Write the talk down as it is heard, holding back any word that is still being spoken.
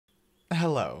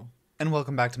Hello, and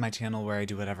welcome back to my channel where I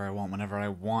do whatever I want whenever I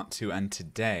want to, and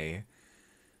today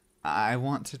I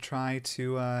want to try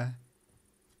to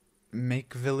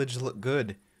make village look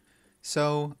good.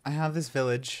 So I have this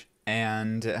village,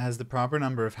 and it has the proper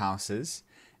number of houses,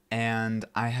 and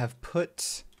I have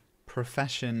put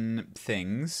profession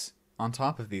things on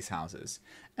top of these houses.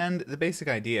 And the basic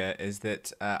idea is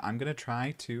that I'm going to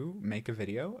try to make a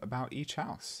video about each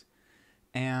house.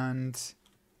 And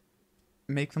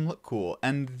make them look cool.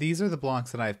 And these are the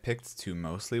blocks that I've picked to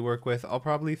mostly work with. I'll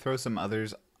probably throw some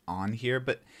others on here,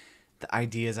 but the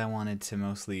idea is I wanted to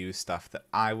mostly use stuff that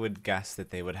I would guess that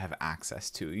they would have access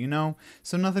to, you know?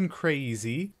 So nothing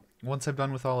crazy. Once I'm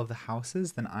done with all of the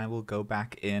houses, then I will go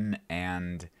back in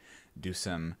and do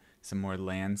some more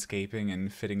landscaping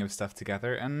and fitting of stuff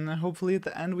together, and hopefully at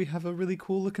the end we have a really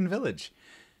cool looking village.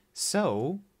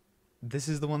 So this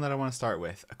is the one that I want to start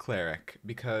with, a cleric,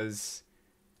 because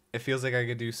it feels like I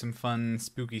could do some fun,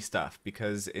 spooky stuff,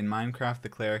 because in Minecraft, the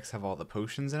clerics have all the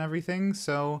potions and everything,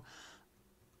 so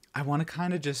I want to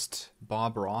kind of just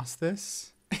Bob Ross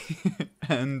this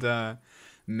and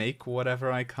make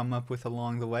whatever I come up with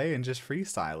along the way and just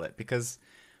freestyle it, because,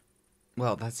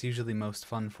 well, that's usually most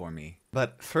fun for me.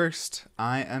 But first,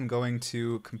 I am going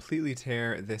to completely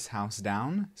tear this house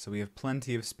down, so we have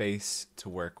plenty of space to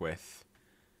work with.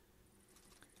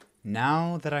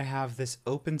 Now that I have this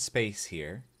open space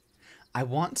here, I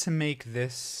want to make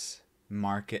this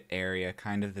market area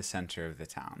kind of the center of the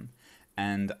town,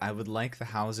 and I would like the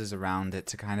houses around it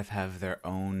to kind of have their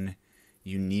own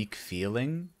unique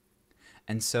feeling.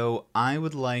 And so I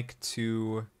would like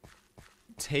to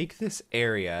take this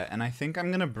area, and I think I'm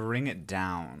going to bring it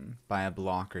down by a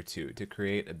block or two to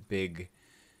create a big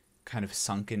kind of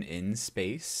sunken in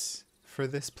space for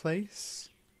this place.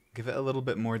 Give it a little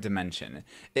bit more dimension.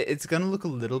 It's gonna look a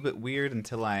little bit weird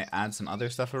until I add some other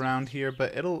stuff around here,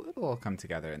 but it'll all come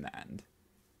together in the end.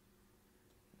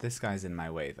 This guy's in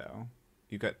my way though.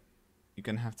 You're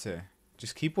gonna have to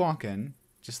just keep walking,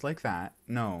 just like that.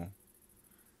 No.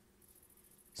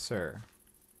 Sir,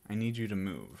 I need you to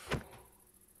move.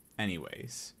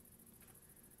 Anyways.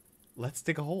 Let's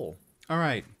dig a hole.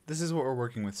 Alright, this is what we're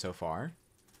working with so far.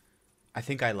 I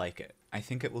think I like it. I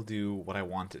think it will do what I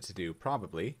want it to do,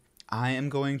 probably. I am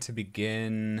going to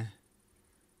begin,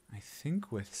 I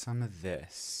think, with some of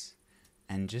this,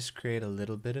 and just create a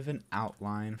little bit of an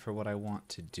outline for what I want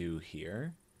to do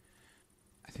here.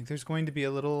 I think there's going to be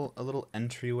a little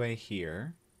entryway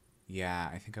here. Yeah,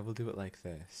 I think I will do it like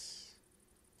this.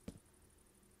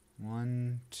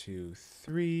 1, 2,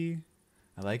 3.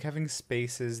 I like having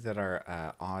spaces that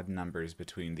are odd numbers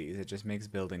between these. It just makes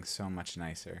building so much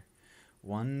nicer.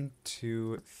 1,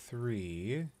 2,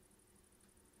 3.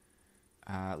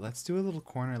 Let's do a little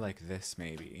corner like this,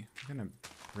 maybe. I'm gonna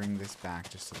bring this back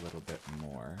just a little bit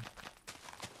more.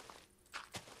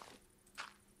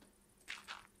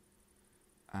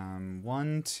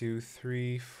 1, 2,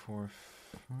 3, 4,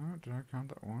 5. Did I count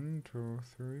that? 1, 2,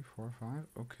 3, 4, 5.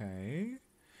 Okay.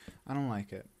 I don't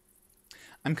like it.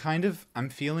 I'm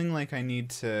feeling like I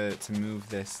need to move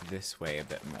this way a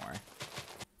bit more.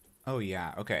 Oh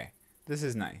yeah, okay. This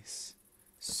is nice.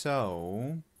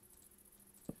 So,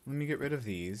 let me get rid of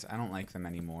these. I don't like them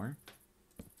anymore.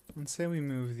 Let's say we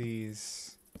move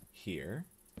these here.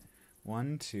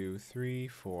 1, 2, 3,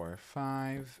 4,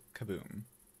 5. Kaboom.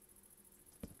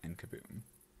 And kaboom.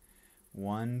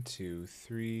 1, 2,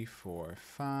 3, 4,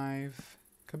 5.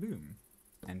 Kaboom.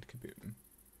 And kaboom.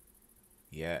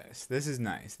 Yes, this is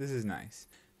nice. This is nice.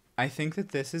 I think that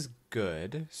this is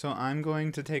good. So I'm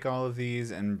going to take all of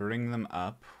these and bring them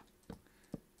up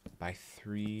by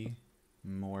 3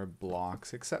 more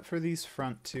blocks, except for these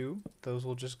front 2. Those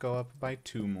will just go up by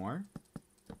 2 more.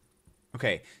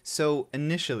 Okay, so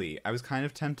initially I was kind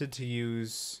of tempted to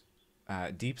use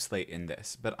deep slate in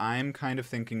this, but I'm kind of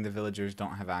thinking the villagers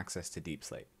don't have access to deep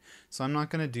slate. So I'm not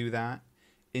going to do that.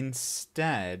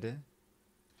 Instead,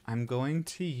 I'm going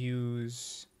to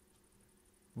use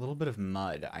a little bit of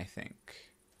mud, I think.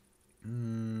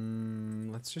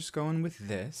 Let's just go in with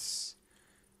this.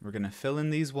 We're going to fill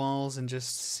in these walls and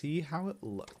just see how it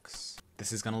looks.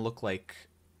 This is going to look like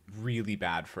really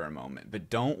bad for a moment,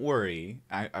 but don't worry.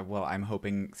 Well, I'm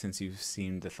hoping since you've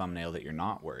seen the thumbnail that you're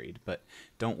not worried, but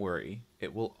don't worry.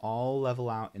 It will all level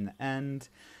out in the end.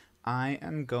 I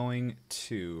am going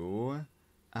to,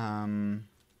 I'm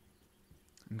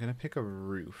going to pick a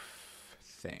roof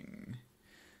thing.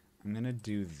 I'm going to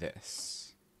do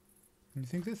this. You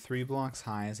think that 3 blocks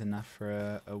high is enough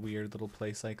for a weird little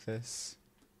place like this?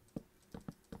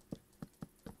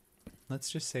 Let's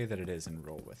just say that it is and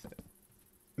roll with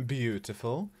it.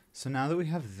 Beautiful. So now that we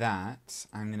have that,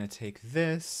 I'm going to take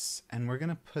this and we're going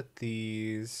to put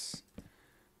these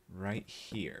right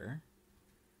here.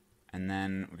 And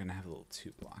then we're going to have a little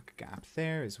 2-block gap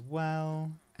there as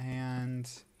well. And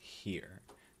here.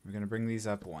 We're going to bring these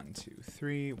up 1, 2,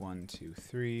 3, 1, 2,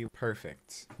 3.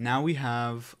 Perfect. Now we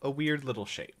have a weird little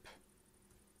shape.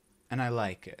 And I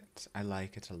like it. I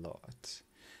like it a lot.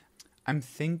 I'm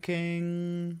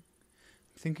thinking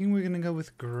we're going to go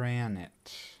with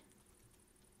granite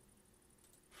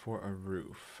for a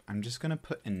roof. I'm just going to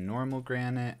put in normal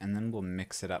granite and then we'll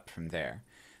mix it up from there.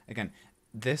 Again,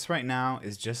 this right now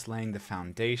is just laying the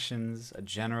foundations, a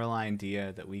general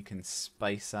idea that we can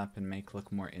spice up and make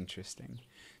look more interesting.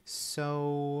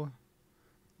 So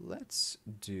let's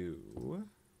do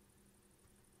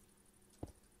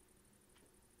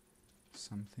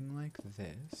something like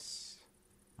this.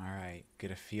 All right,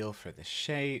 get a feel for the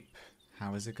shape.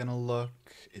 How is it gonna look?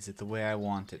 Is it the way I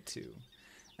want it to?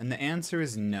 And the answer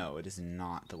is no, it is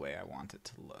not the way I want it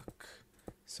to look.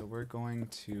 So we're going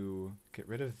to get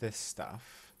rid of this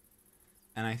stuff.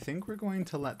 And I think we're going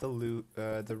to let the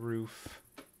roof,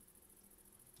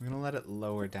 we're going to let it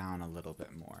lower down a little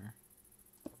bit more.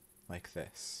 Like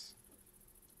this.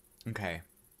 Okay.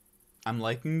 I'm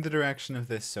liking the direction of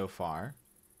this so far,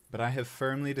 but I have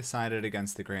firmly decided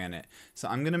against the granite. So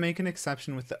I'm going to make an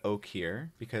exception with the oak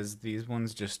here, because these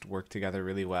ones just work together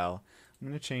really well. I'm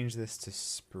going to change this to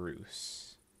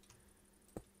spruce.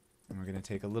 And we're going to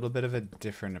take a little bit of a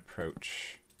different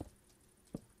approach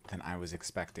than I was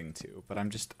expecting to. But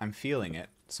I'm feeling it,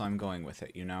 so I'm going with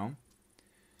it, you know?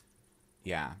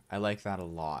 Yeah, I like that a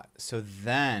lot. So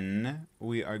then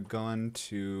we are going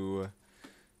to...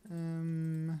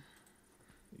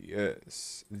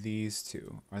 yes, these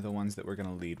two are the ones that we're going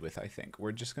to lead with, I think.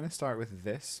 We're just going to start with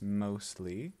this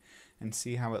mostly and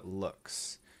see how it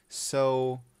looks.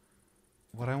 So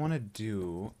what I want to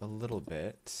do a little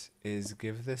bit is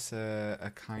give this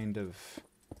a kind of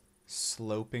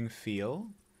sloping feel.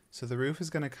 So the roof is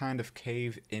going to kind of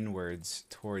cave inwards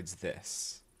towards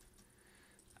this.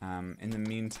 In the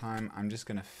meantime, I'm just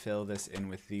going to fill this in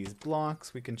with these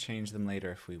blocks. We can change them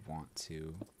later if we want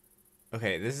to.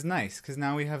 Okay, this is nice, because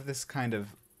now we have this kind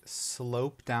of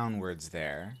slope downwards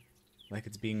there. Like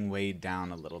it's being weighed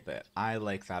down a little bit. I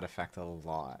like that effect a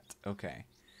lot. Okay.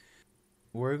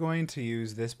 We're going to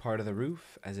use this part of the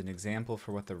roof as an example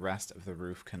for what the rest of the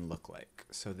roof can look like.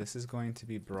 So this is going to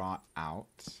be brought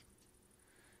out.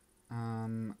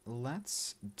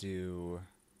 Let's do...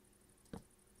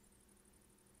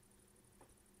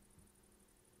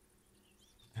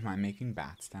 Am I making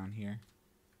bats down here?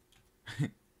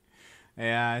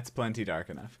 Yeah, it's plenty dark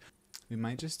enough. We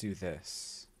might just do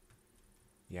this.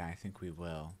 Yeah, I think we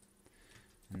will.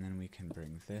 And then we can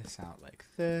bring this out like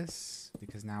this,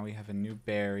 because now we have a new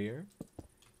barrier.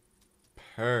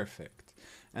 Perfect.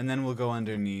 And then we'll go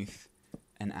underneath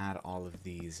and add all of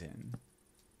these in.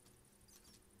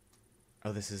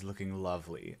 Oh, this is looking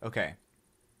lovely. Okay.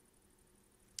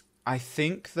 I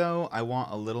think, though, I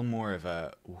want a little more of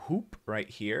a hoop right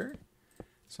here.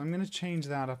 So I'm going to change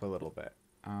that up a little bit.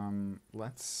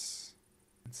 Let's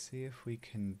see if we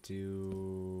can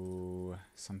do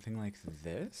something like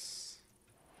this.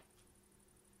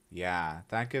 Yeah,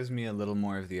 that gives me a little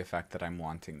more of the effect that I'm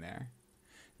wanting there.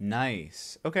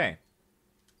 Nice. Okay.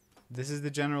 This is the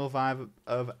general vibe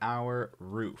of our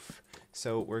roof.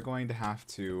 So we're going to have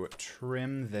to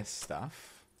trim this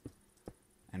stuff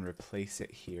and replace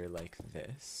it here like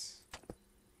this.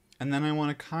 And then I want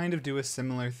to kind of do a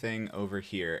similar thing over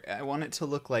here. I want it to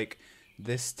look like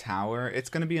this tower. It's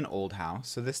going to be an old house.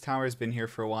 So this tower has been here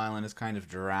for a while and is kind of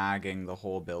dragging the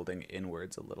whole building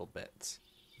inwards a little bit.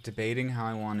 Debating how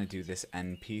I want to do this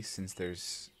end piece since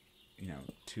there's, you know,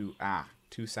 two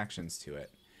sections to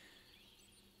it.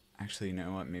 Actually, you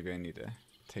know what? Maybe I need to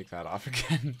take that off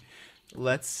again.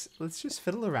 Let's just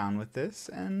fiddle around with this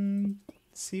and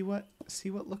see what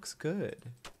looks good.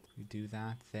 We do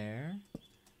that there.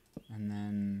 And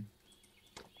then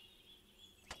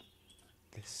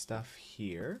this stuff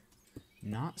here.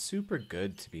 Not super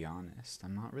good, to be honest.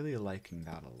 I'm not really liking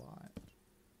that a lot.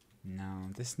 No,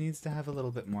 this needs to have a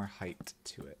little bit more height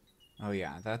to it. Oh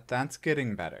yeah, that's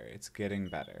getting better. It's getting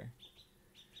better.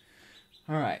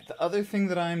 Alright, the other thing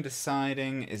that I'm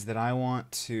deciding is that I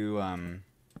want to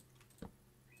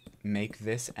make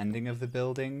this ending of the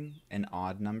building an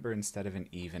odd number instead of an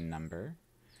even number.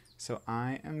 So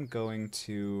I am going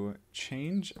to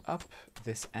change up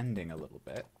this ending a little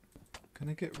bit. I'm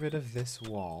going to get rid of this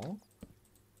wall.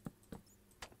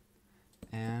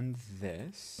 And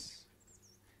this.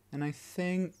 And I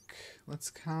think, let's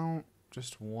count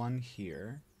just one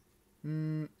here.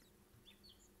 Let's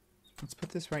put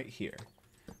this right here.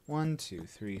 1, 2,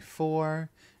 3, 4.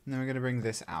 And then we're going to bring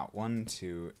this out. 1,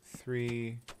 2,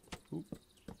 3. Oop.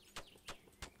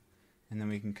 And then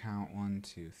we can count 1,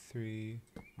 2, 3.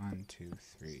 1, 2,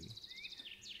 3.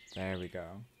 There we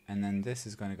go. And then this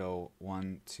is going to go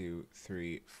 1, 2,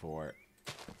 3, 4,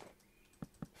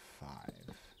 5.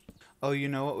 Oh, you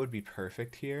know what would be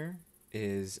perfect here?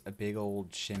 Is a big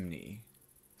old chimney.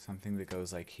 Something that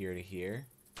goes like here to here.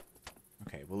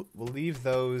 Okay, we'll leave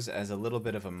those as a little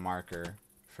bit of a marker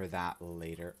for that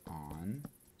later on.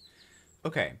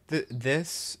 Okay,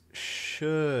 this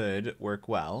should work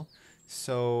well.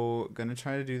 So, gonna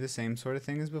try to do the same sort of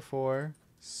thing as before.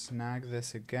 Snag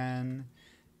this again.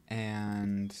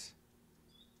 And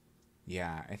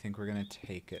yeah, I think we're gonna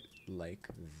take it like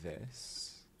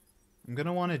this. I'm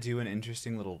gonna want to do an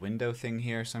interesting little window thing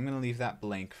here, so I'm gonna leave that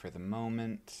blank for the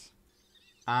moment.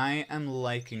 I am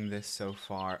liking this so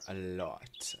far a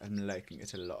lot. I'm liking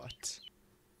it a lot.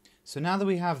 So now that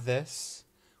we have this,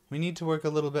 we need to work a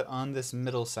little bit on this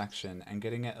middle section and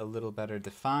getting it a little better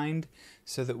defined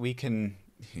so that we can,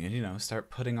 you know,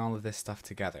 start putting all of this stuff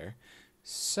together.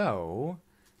 So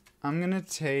I'm going to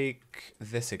take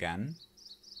this again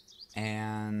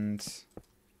and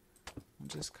I'll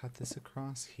just cut this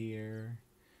across here.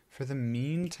 For the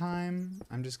meantime,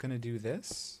 I'm just going to do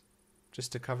this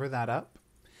just to cover that up.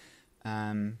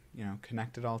 You know,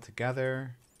 connect it all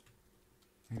together.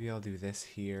 Maybe I'll do this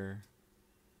here.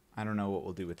 I don't know what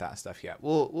we'll do with that stuff yet.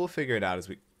 We'll figure it out as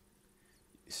we...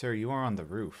 Sir, you are on the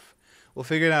roof. We'll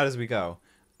figure it out as we go.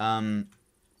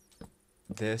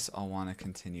 This I'll want to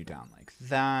continue down like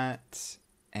that.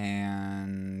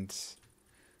 And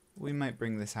we might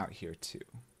bring this out here too.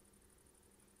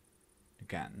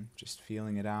 Again, just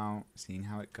feeling it out, seeing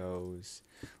how it goes.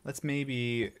 Let's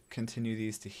maybe continue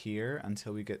these to here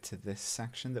until we get to this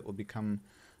section that will become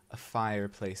a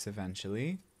fireplace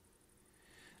eventually.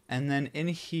 And then in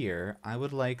here, I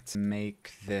would like to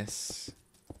make this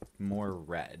more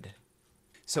red.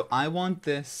 So I want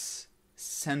this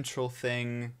central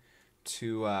thing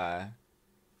to,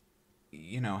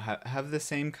 you know, have the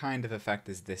same kind of effect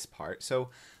as this part. So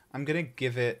I'm going to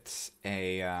give it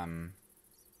a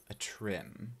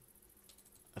trim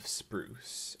of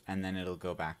spruce, and then it'll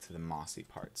go back to the mossy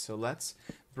part. So let's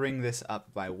bring this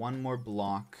up by one more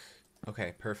block.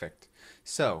 Okay, perfect.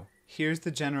 So here's the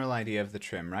general idea of the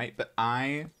trim, right? But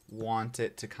I want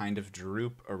it to kind of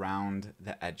droop around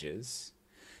the edges,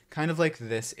 kind of like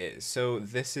this is. So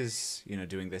this is, you know,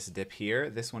 doing this dip here.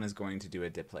 This one is going to do a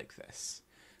dip like this.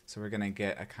 So we're going to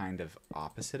get a kind of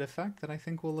opposite effect that I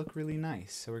think will look really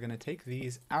nice. So we're going to take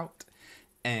these out.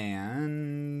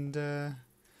 And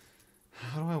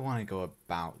how do I want to go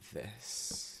about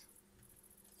this?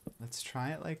 Let's try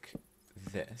it like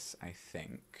this, I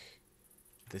think.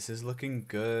 This is looking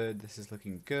good. This is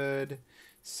looking good.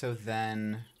 So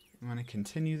then I'm going to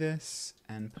continue this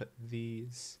and put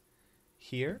these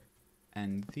here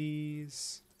and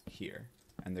these here.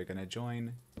 And they're going to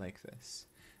join like this.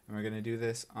 And we're going to do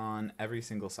this on every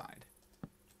single side.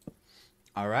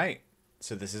 All right.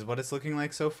 So this is what it's looking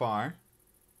like so far.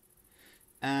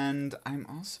 And I'm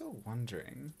also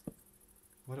wondering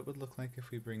what it would look like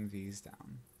if we bring these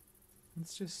down.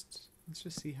 Let's just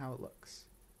see how it looks.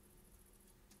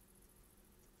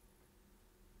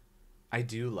 I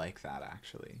do like that,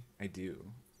 actually. I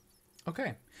do.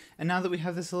 Okay, and now that we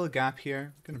have this little gap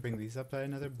here, I'm going to bring these up by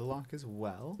another block as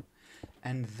well.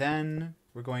 And then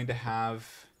we're going to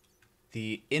have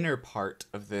the inner part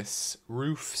of this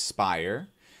roof spire,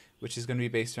 which is going to be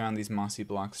based around these mossy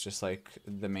blocks, just like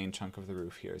the main chunk of the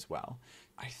roof here as well.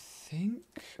 I think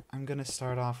I'm going to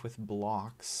start off with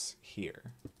blocks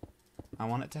here. I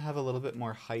want it to have a little bit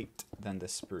more height than the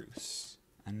spruce.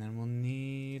 And then we'll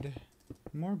need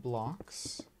more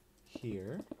blocks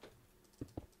here.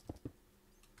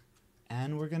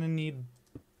 And we're going to need,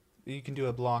 you can do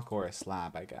a block or a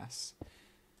slab, I guess.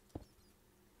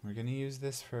 We're going to use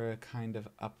this for a kind of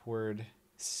upward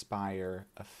spire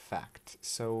effect.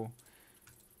 So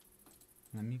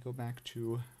let me go back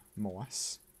to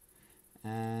moss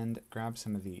and grab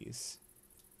some of these.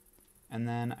 And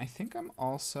then I think I'm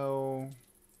also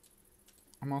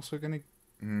gonna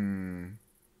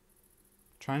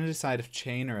trying to decide if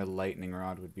chain or a lightning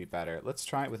rod would be better. Let's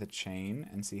try it with a chain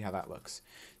and see how that looks.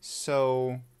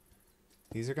 So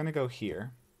these are gonna go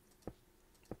here.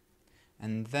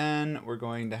 And then we're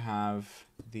going to have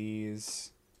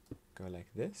these go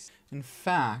like this. In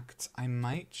fact, I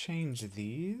might change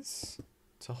these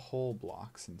to whole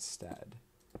blocks instead.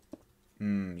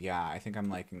 Yeah, I think I'm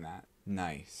liking that.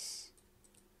 Nice.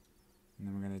 And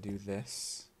then we're going to do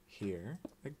this here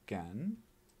again.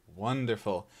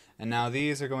 Wonderful. And now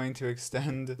these are going to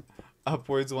extend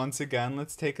upwards once again.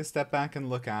 Let's take a step back and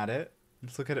look at it.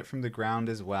 Let's look at it from the ground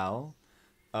as well.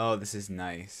 Oh, this is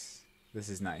nice. This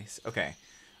is nice. Okay,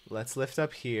 let's lift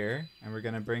up here, and we're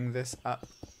going to bring this up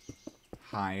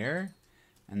higher,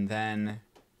 and then...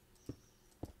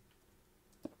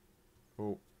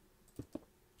 Oh.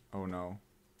 Oh no.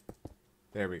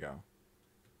 There we go.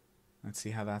 Let's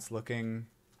see how that's looking.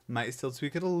 Might still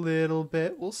tweak it a little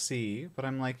bit. We'll see, but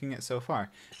I'm liking it so far.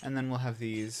 And then we'll have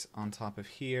these on top of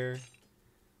here.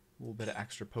 A little bit of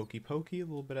extra pokey, a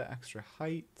little bit of extra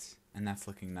height, and that's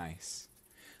looking nice.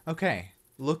 Okay,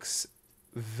 looks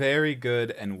very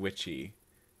good and witchy.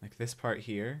 Like this part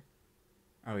here.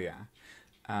 Oh yeah.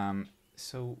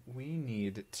 So we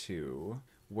need to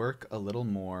work a little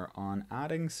more on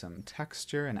adding some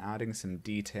texture and adding some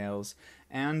details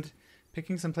and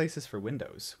picking some places for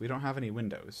windows. We don't have any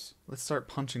windows. Let's start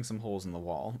punching some holes in the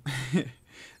wall.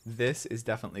 This is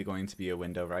definitely going to be a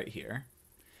window right here.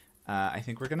 I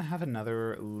think we're going to have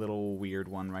another little weird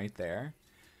one right there.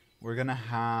 We're going to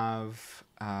have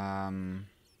a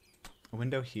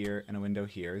window here and a window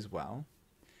here as well.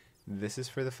 This is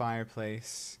for the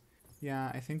fireplace.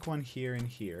 Yeah, I think one here and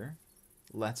here.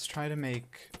 Let's try to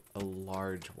make a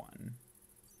large one.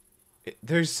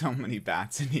 There's so many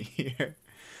bats in here.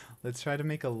 Let's try to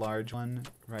make a large one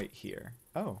right here.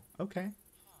 Oh, okay.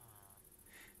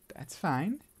 That's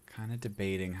fine. Kind of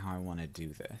debating how I want to do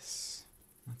this.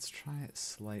 Let's try it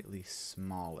slightly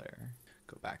smaller.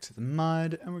 Go back to the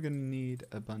mud, and we're going to need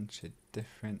a bunch of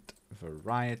different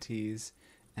varieties.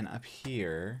 And up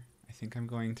here, I think I'm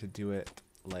going to do it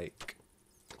like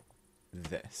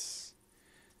this.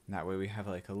 And that way we have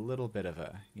like a little bit of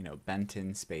a, you know,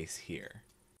 bent-in space here.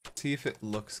 See if it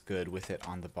looks good with it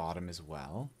on the bottom as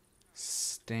well.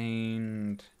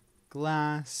 Stained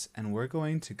glass, and we're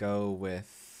going to go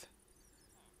with...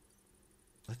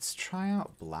 Let's try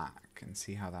out black and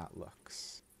see how that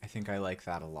looks. I think I like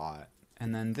that a lot.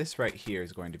 And then this right here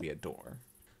is going to be a door.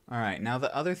 Alright, now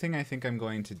the other thing I think I'm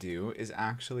going to do is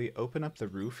actually open up the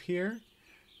roof here,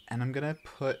 and I'm going to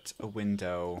put a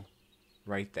window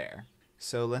right there.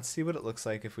 So let's see what it looks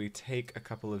like if we take a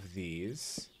couple of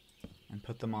these and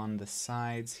put them on the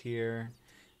sides here,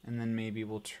 and then maybe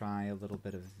we'll try a little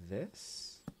bit of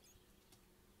this.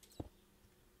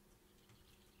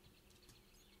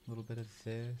 A little bit of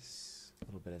this, a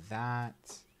little bit of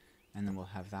that, and then we'll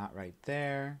have that right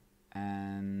there.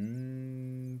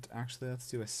 And actually, let's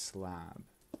do a slab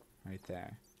right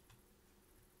there.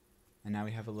 And now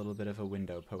we have a little bit of a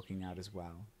window poking out as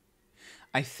well.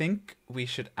 I think we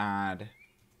should add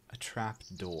a trap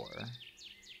door.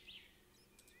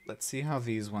 Let's see how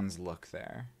these ones look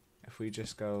there. If we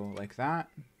just go like that,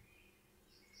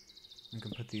 we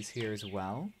can put these here as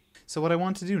well. So what I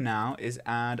want to do now is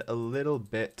add a little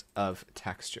bit of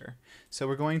texture. So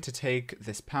we're going to take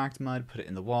this packed mud, put it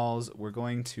in the walls. We're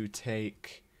going to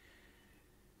take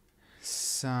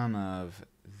some of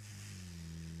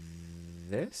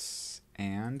this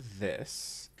and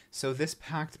this. So this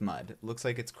packed mud looks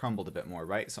like it's crumbled a bit more,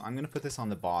 right? So I'm going to put this on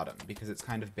the bottom because it's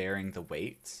kind of bearing the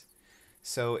weight.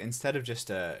 So instead of just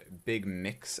a big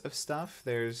mix of stuff,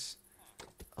 there's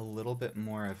a little bit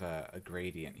more of a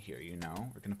gradient here, you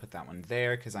know? We're going to put that one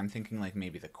there because I'm thinking like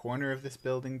maybe the corner of this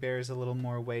building bears a little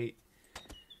more weight.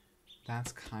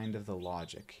 That's kind of the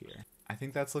logic here. I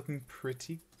think that's looking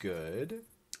pretty good.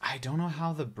 I don't know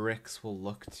how the bricks will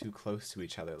look too close to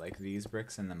each other, like these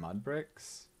bricks and the mud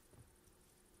bricks.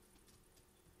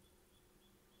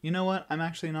 You know what? I'm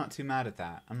actually not too mad at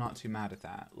that. I'm not too mad at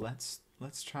that. Let's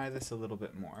try this a little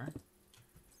bit more.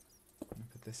 I'm gonna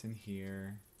put this in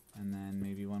here. And then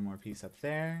maybe one more piece up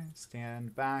there.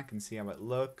 Stand back and see how it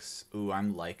looks. Ooh,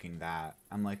 I'm liking that.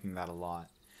 I'm liking that a lot.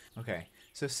 Okay,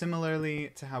 so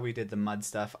similarly to how we did the mud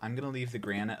stuff, I'm going to leave the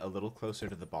granite a little closer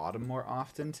to the bottom more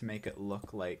often to make it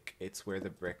look like it's where the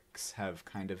bricks have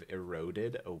kind of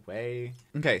eroded away.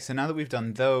 Okay, so now that we've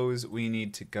done those, we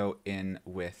need to go in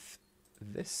with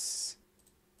this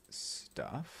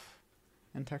stuff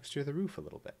and texture the roof a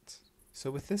little bit. So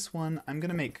with this one, I'm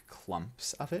going to make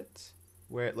clumps of it,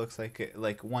 where it looks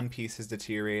like one piece has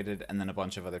deteriorated and then a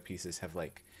bunch of other pieces have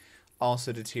like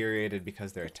also deteriorated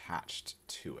because they're attached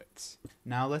to it.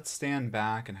 Now let's stand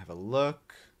back and have a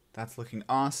look. That's looking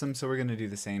awesome. So we're going to do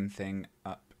the same thing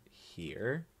up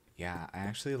here. Yeah, I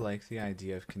actually like the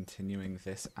idea of continuing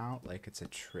this out like it's a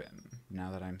trim,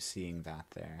 now that I'm seeing that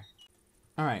there.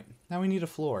 All right, now we need a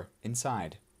floor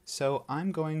inside. So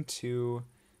I'm going to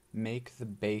make the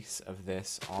base of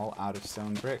this all out of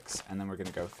stone bricks, and then we're going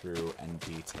to go through and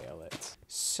detail it.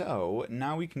 So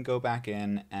now we can go back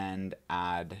in and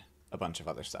add a bunch of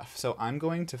other stuff. So I'm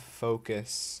going to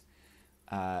focus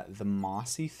the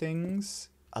mossy things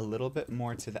a little bit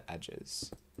more to the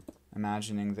edges.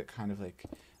 Imagining that kind of like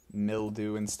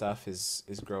mildew and stuff is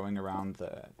growing around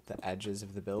the edges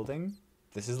of the building.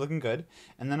 This is looking good.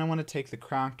 And then I want to take the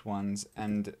cracked ones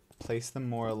and place them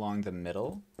more along the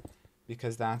middle,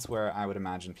 because that's where I would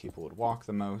imagine people would walk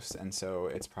the most, and so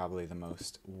it's probably the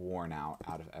most worn out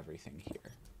of everything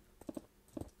here.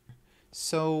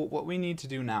 So what we need to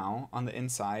do now on the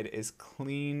inside is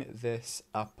clean this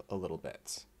up a little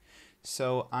bit.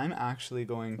 So I'm actually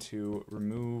going to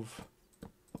remove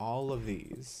all of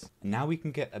these. Now we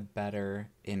can get a better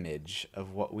image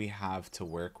of what we have to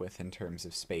work with in terms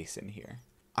of space in here.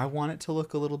 I want it to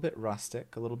look a little bit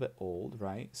rustic, a little bit old,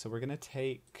 right? So we're going to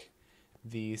take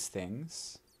these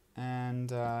things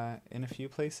and in a few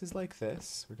places like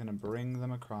this, we're going to bring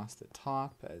them across the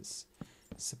top as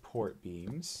support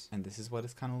beams, and this is what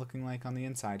it's kind of looking like on the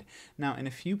inside. Now in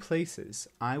a few places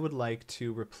I would like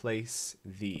to replace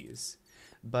these,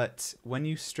 but when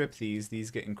you strip these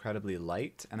get incredibly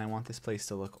light, and I want this place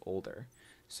to look older.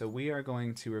 So we are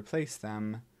going to replace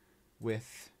them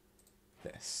with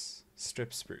this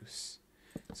strip spruce.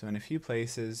 So in a few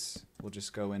places we'll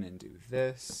just go in and do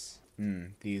this.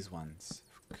 These ones,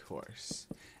 of course.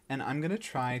 And I'm gonna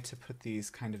try to put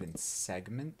these kind of in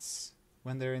segments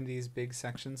when they're in these big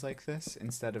sections like this,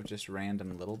 instead of just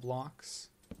random little blocks.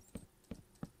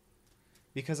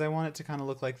 Because I want it to kind of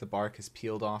look like the bark is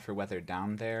peeled off or weathered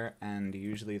down there, and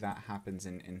usually that happens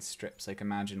in strips. Like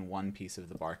imagine one piece of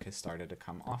the bark has started to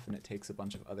come off and it takes a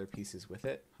bunch of other pieces with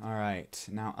it. Alright,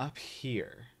 now up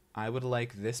here, I would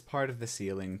like this part of the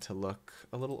ceiling to look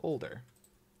a little older.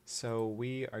 So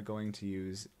we are going to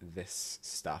use this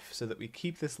stuff so that we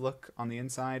keep this look on the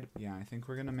inside. Yeah, I think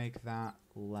we're going to make that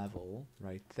level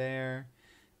right there.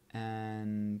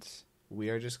 And we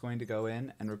are just going to go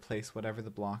in and replace whatever the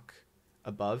block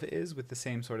above is with the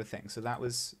same sort of thing. So that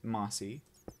was mossy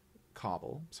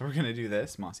cobble. So we're going to do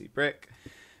this. Mossy brick,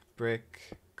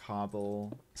 brick,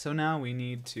 cobble. So now we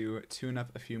need to tune up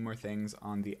a few more things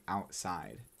on the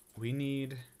outside. We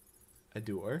need a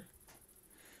door,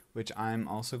 which I'm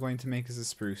also going to make as a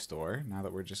spruce door. Now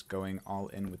that we're just going all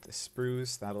in with the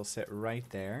spruce, that'll sit right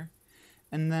there.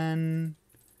 And then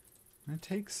I'm going to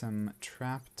take some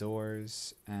trap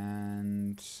doors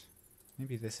and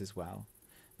maybe this as well.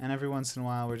 And every once in a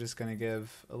while we're just going to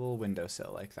give a little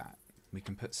windowsill like that. We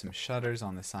can put some shutters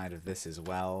on the side of this as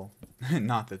well.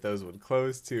 Not that those would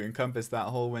close to encompass that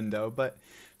whole window, but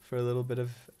for a little bit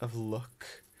of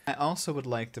look. I also would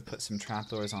like to put some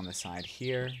trapdoors on the side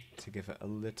here to give it a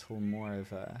little more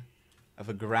of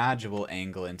a gradual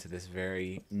angle into this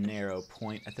very narrow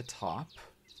point at the top.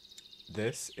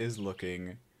 This is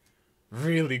looking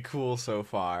really cool so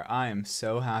far. I am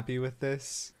so happy with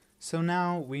this. So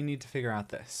now we need to figure out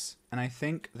this. And I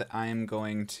think that I am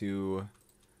going to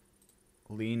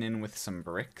lean in with some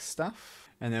brick stuff,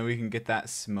 and then we can get that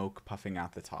smoke puffing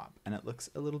out the top. And it looks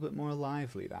a little bit more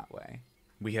lively that way.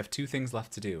 We have two things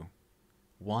left to do.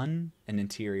 One, an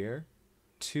interior.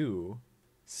 Two,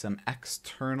 some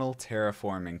external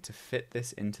terraforming to fit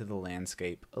this into the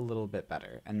landscape a little bit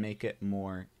better and make it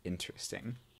more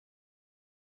interesting.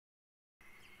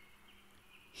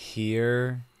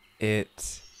 Here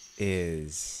it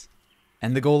is.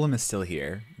 And the golem is still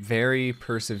here, very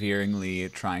perseveringly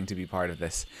trying to be part of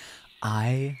this.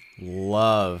 I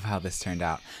love how this turned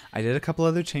out. I did a couple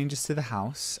other changes to the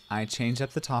house. I changed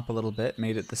up the top a little bit,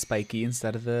 made it the spiky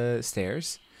instead of the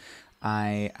stairs.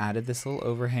 I added this little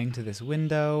overhang to this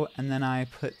window, and then I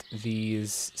put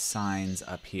these signs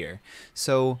up here.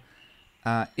 So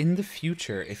in the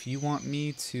future, if you want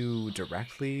me to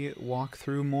directly walk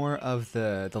through more of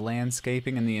the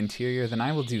landscaping and the interior, then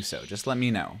I will do so. Just let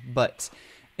me know. But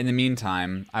in the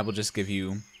meantime, I will just give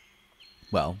you,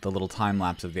 well, the little time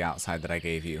lapse of the outside that I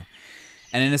gave you.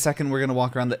 And in a second, we're going to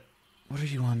walk around the... What are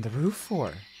you on the roof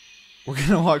for? We're going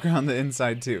to walk around the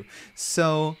inside too.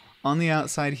 So on the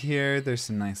outside here, there's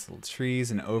some nice little trees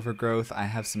and overgrowth. I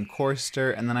have some coarse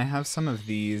dirt, and then I have some of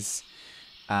these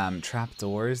trap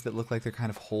doors that look like they're kind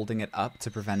of holding it up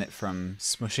to prevent it from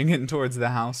smushing in towards the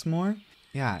house more.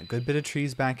 Yeah, good bit of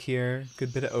trees back here,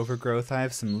 good bit of overgrowth. I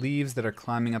have some leaves that are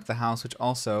climbing up the house, which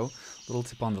also, little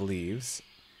tip on the leaves,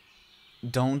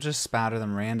 don't just spatter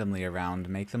them randomly around.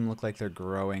 Make them look like they're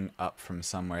growing up from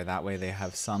somewhere. That way they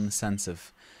have some sense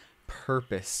of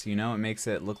purpose, you know? It makes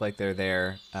it look like they're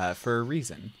there for a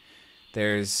reason.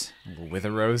 There's a little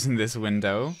wither rose in this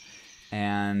window,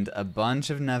 and a bunch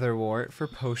of netherwort for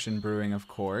potion brewing, of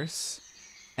course.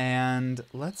 And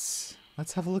let's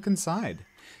have a look inside.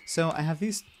 So I have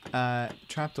these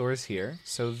trapdoors here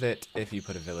so that if you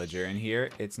put a villager in here,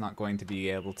 it's not going to be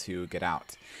able to get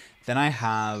out. Then I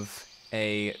have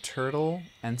a turtle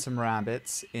and some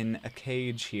rabbits in a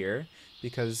cage here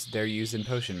because they're used in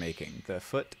potion making. The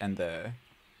foot and the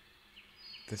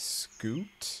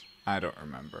scoot? I don't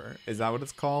remember. Is that what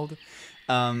it's called?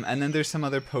 And then there's some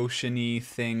other potion-y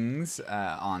things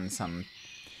on some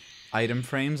item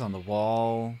frames on the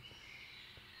wall.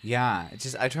 Yeah,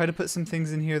 I try to put some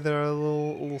things in here that are a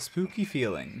little spooky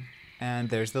feeling. And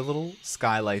there's the little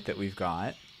skylight that we've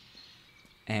got.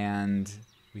 And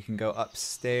we can go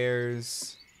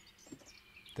upstairs.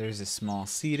 There's a small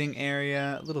seating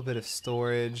area, a little bit of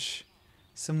storage,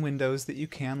 some windows that you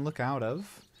can look out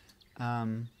of. A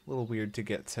little weird to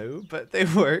get to, but they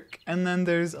work. And then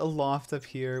there's a loft up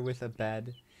here with a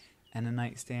bed and a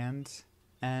nightstand.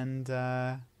 And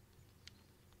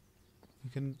you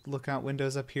can look out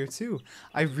windows up here too.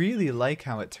 I really like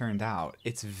how it turned out.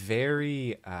 It's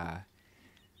very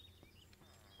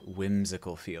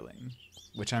whimsical feeling,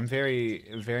 which I'm very,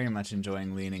 very much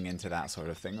enjoying leaning into that sort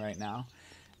of thing right now.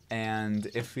 And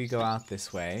if we go out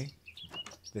this way,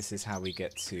 this is how we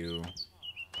get to,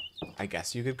 I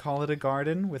guess you could call it a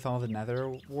garden with all the nether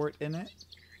wart in it.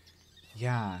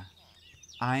 Yeah,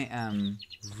 I am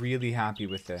really happy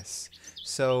with this.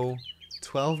 So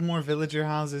 12 more villager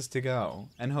houses to go,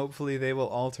 and hopefully they will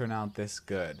all turn out this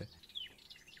good.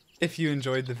 If you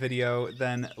enjoyed the video,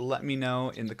 then let me know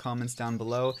in the comments down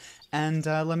below, and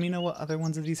let me know what other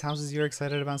ones of these houses you're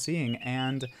excited about seeing,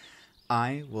 and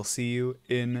I will see you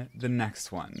in the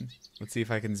next one. Let's see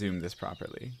if I can zoom this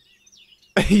properly.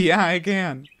 Yeah, I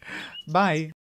can. Bye.